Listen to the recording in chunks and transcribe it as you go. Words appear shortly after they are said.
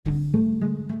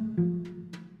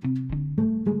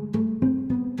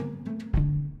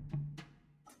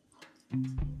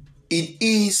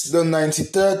is the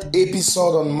 93rd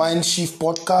episode on Mindshift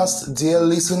Podcast. Dear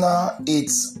listener,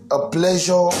 it's a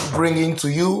pleasure bringing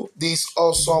to you these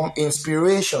awesome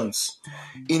inspirations.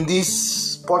 In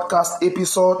this podcast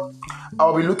episode,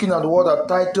 I'll be looking at what I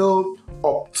titled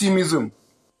Optimism.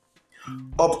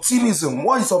 Optimism.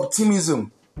 What is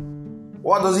optimism?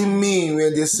 What does it mean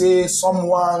when they say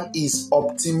someone is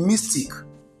optimistic?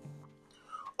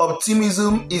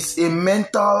 Optimism is a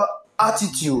mental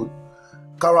attitude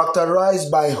characterized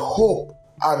by hope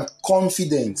and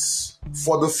confidence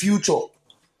for the future.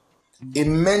 A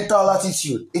mental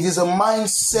attitude. It is a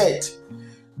mindset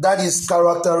that is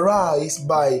characterized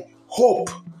by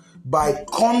hope, by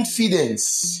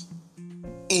confidence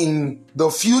in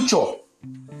the future.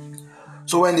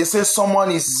 So when they say someone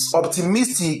is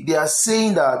optimistic, they are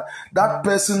saying that that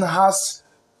person has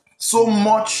so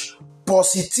much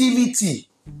positivity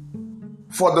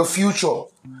for the future.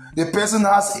 The person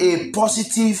has a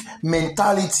positive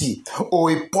mentality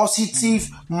or a positive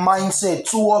mindset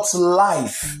towards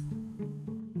life.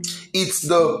 It's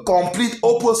the complete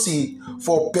opposite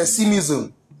for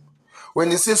pessimism. When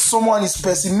they say someone is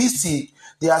pessimistic,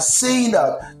 they are saying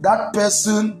that that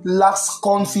person lacks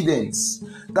confidence.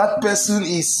 That person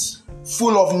is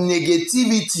full of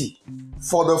negativity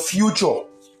for the future.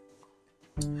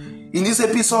 In this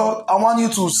episode, I want you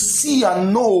to see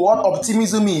and know what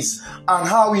optimism is and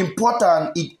how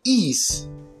important it is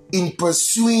in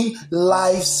pursuing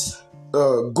life's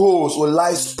goals or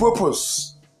life's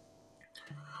purpose.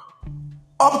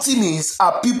 Optimists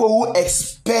are people who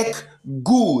expect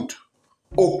good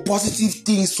or positive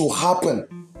things to happen.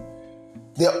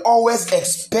 They always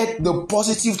expect the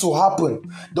positive to happen.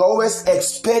 They always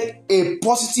expect a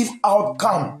positive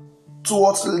outcome.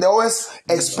 They always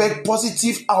expect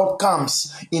positive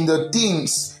outcomes in the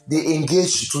things they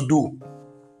engage to do.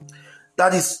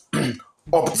 That is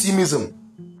optimism.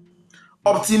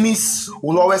 Optimists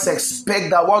will always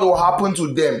expect that what will happen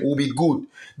to them will be good.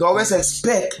 They always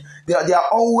expect, they are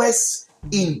always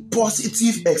in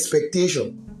positive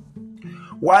expectation.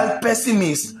 While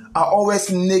pessimists are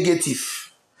always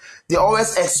negative. They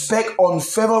always expect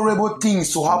unfavorable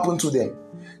things to happen to them.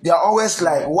 They are always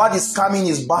like, what is coming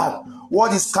is bad.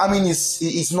 What is coming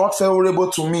is not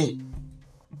favorable to me.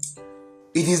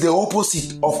 It is the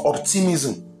opposite of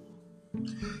optimism.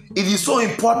 It is so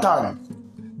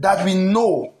important that we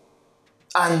know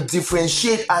and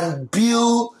differentiate and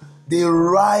build the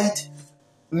right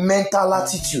mental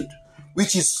attitude,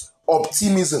 which is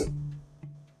optimism.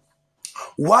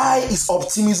 Why is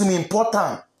optimism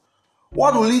important?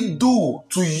 What will it do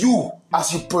to you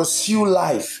as you pursue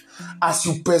life, as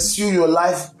you pursue your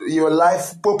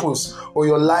life purpose or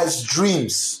your life's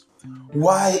dreams?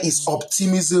 Why is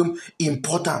optimism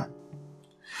important?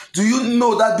 Do you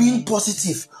know that being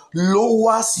positive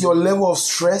lowers your level of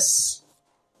stress?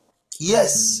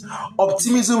 Yes,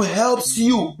 optimism helps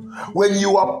you when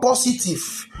you are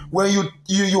positive, when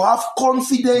you have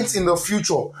confidence in the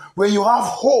future, when you have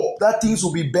hope that things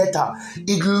will be better.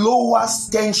 It lowers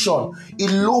tension,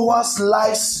 it lowers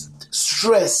life's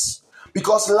stress,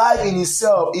 because life in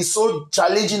itself is so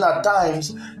challenging at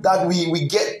times that we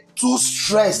get too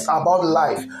stressed about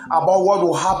life, about what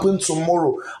will happen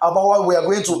tomorrow, about what we are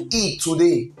going to eat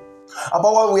today,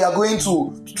 about what we are going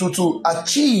to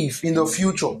achieve in the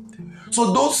future.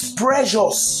 So those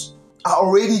pressures are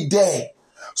already there.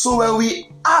 So when we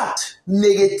add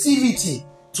negativity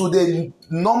to the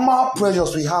normal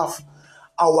pressures we have,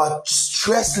 our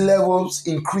stress levels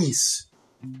increase.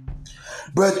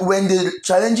 But when the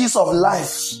challenges of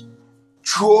life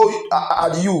throw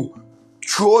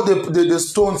the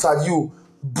stones at you,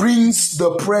 brings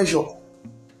the pressure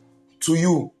to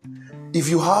you, if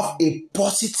you have a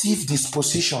positive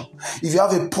disposition, if you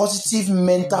have a positive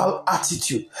mental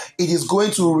attitude, it is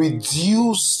going to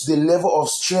reduce the level of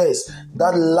stress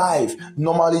that life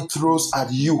normally throws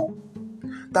at you.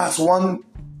 That's one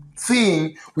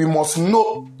thing we must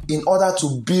know in order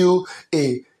to build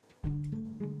a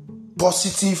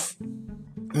positive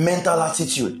mental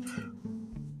attitude,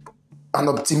 an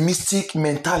optimistic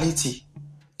mentality.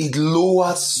 It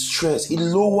lowers stress, it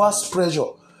lowers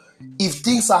pressure. If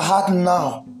things are hard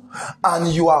now and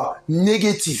you are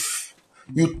negative,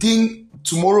 you think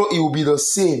tomorrow it will be the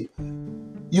same,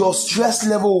 your stress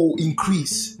level will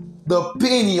increase. The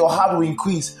pain in your heart will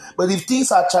increase. But if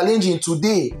things are challenging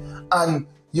today and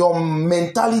your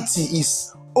mentality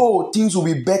is, oh, things will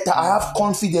be better, I have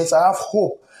confidence, I have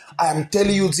hope, I am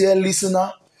telling you, dear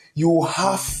listener, you will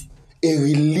have a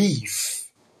relief.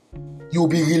 You will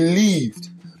be relieved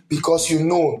because you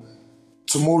know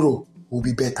tomorrow will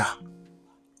be better.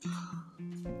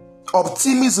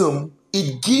 Optimism,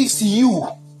 it gives you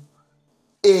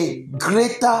a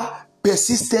greater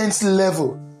persistence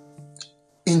level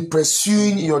in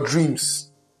pursuing your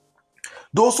dreams.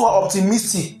 Those who are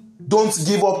optimistic don't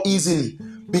give up easily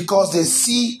because they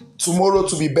see tomorrow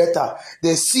to be better.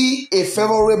 They see a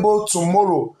favorable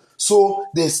tomorrow, so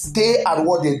they stay at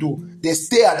what they do. They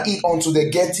stay at it until they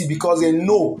get it because they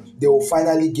know they will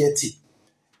finally get it.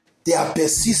 They are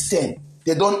persistent.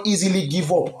 They don't easily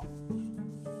give up.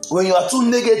 When you are too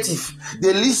negative,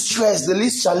 the least stress, the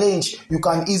least challenge, you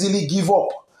can easily give up.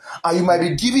 And you might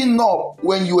be giving up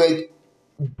when you are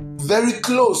very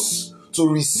close to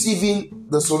receiving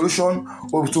the solution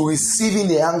or to receiving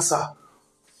the answer.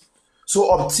 So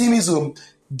optimism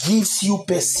gives you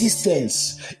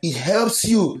persistence. It helps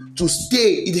you to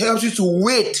stay. It helps you to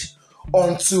wait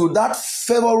until that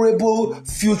favorable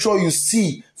future you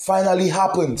see finally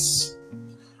happens.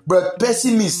 But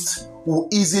pessimists will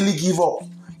easily give up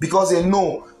because they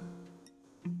know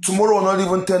tomorrow will not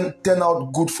even turn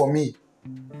out good for me.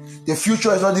 The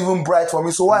future is not even bright for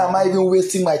me. So why am I even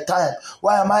wasting my time?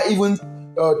 Why am I even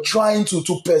trying to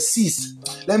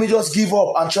persist? Let me just give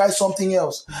up and try something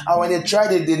else. And when they try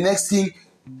the next thing,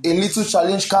 a little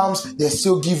challenge comes, they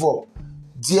still give up.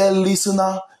 Dear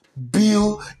listener,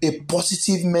 build a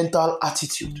positive mental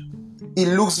attitude. It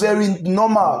looks very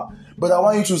normal, but I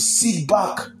want you to sit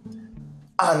back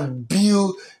and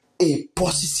build a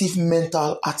positive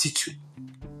mental attitude.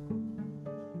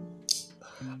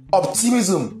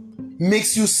 Optimism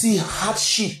makes you see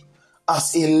hardship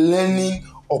as a learning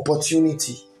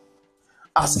opportunity.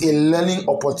 As a learning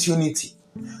opportunity.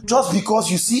 Just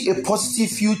because you see a positive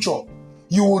future,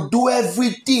 you will do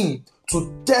everything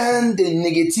to turn the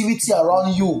negativity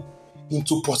around you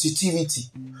into positivity.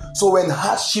 So when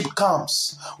hardship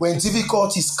comes, when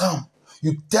difficulties come,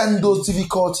 you turn those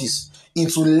difficulties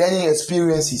into learning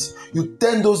experiences. You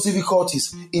turn those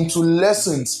difficulties into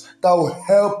lessons that will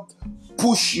help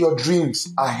push your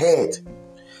dreams ahead.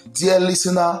 Dear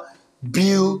listener,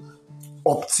 build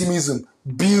optimism.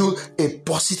 Build a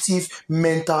positive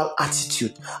mental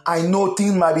attitude. I know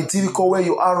things might be difficult where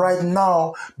you are right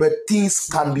now, but things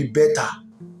can be better.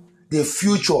 The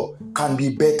future can be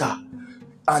better.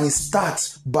 And it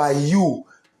starts by you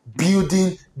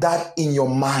building that in your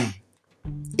mind.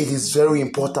 It is very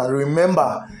important.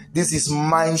 Remember, this is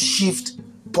Mind Shift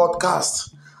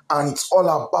Podcast, and it's all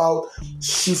about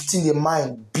shifting the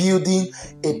mind, building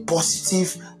a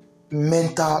positive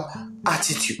mental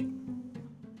attitude.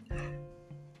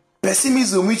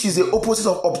 Pessimism, which is the opposite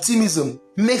of optimism,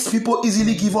 makes people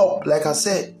easily give up, like I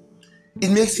said. It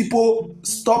makes people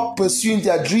stop pursuing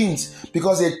their dreams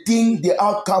because they think the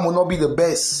outcome will not be the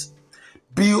best.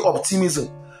 Build optimism.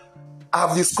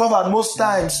 I've discovered most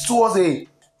times towards the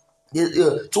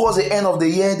end of the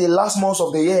year, the last months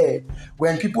of the year,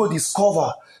 when people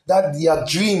discover that their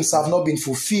dreams have not been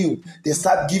fulfilled, they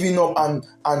start giving up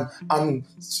and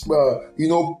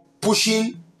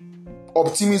pushing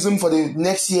optimism for the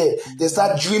next year. They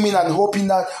start dreaming and hoping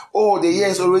that, the year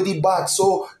is already back,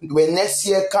 so when next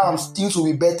year comes, things will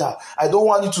be better. I don't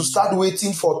want you to start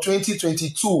waiting for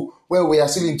 2022 when we are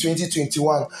still in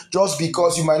 2021, just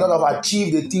because you might not have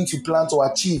achieved the things you plan to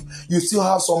achieve. You still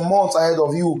have some months ahead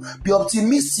of you. Be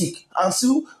optimistic and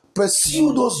still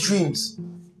pursue those dreams.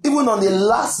 Even on the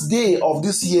last day of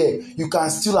this year, you can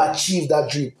still achieve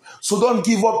that dream. So don't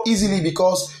give up easily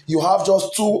because you have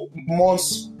just 2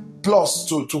 months plus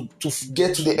to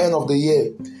get to the end of the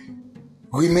year.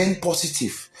 Remain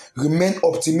positive. Remain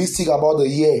optimistic about the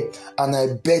year, and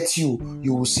I bet you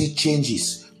will see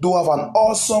changes. Do have an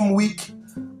awesome week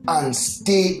and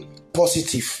stay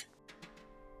positive.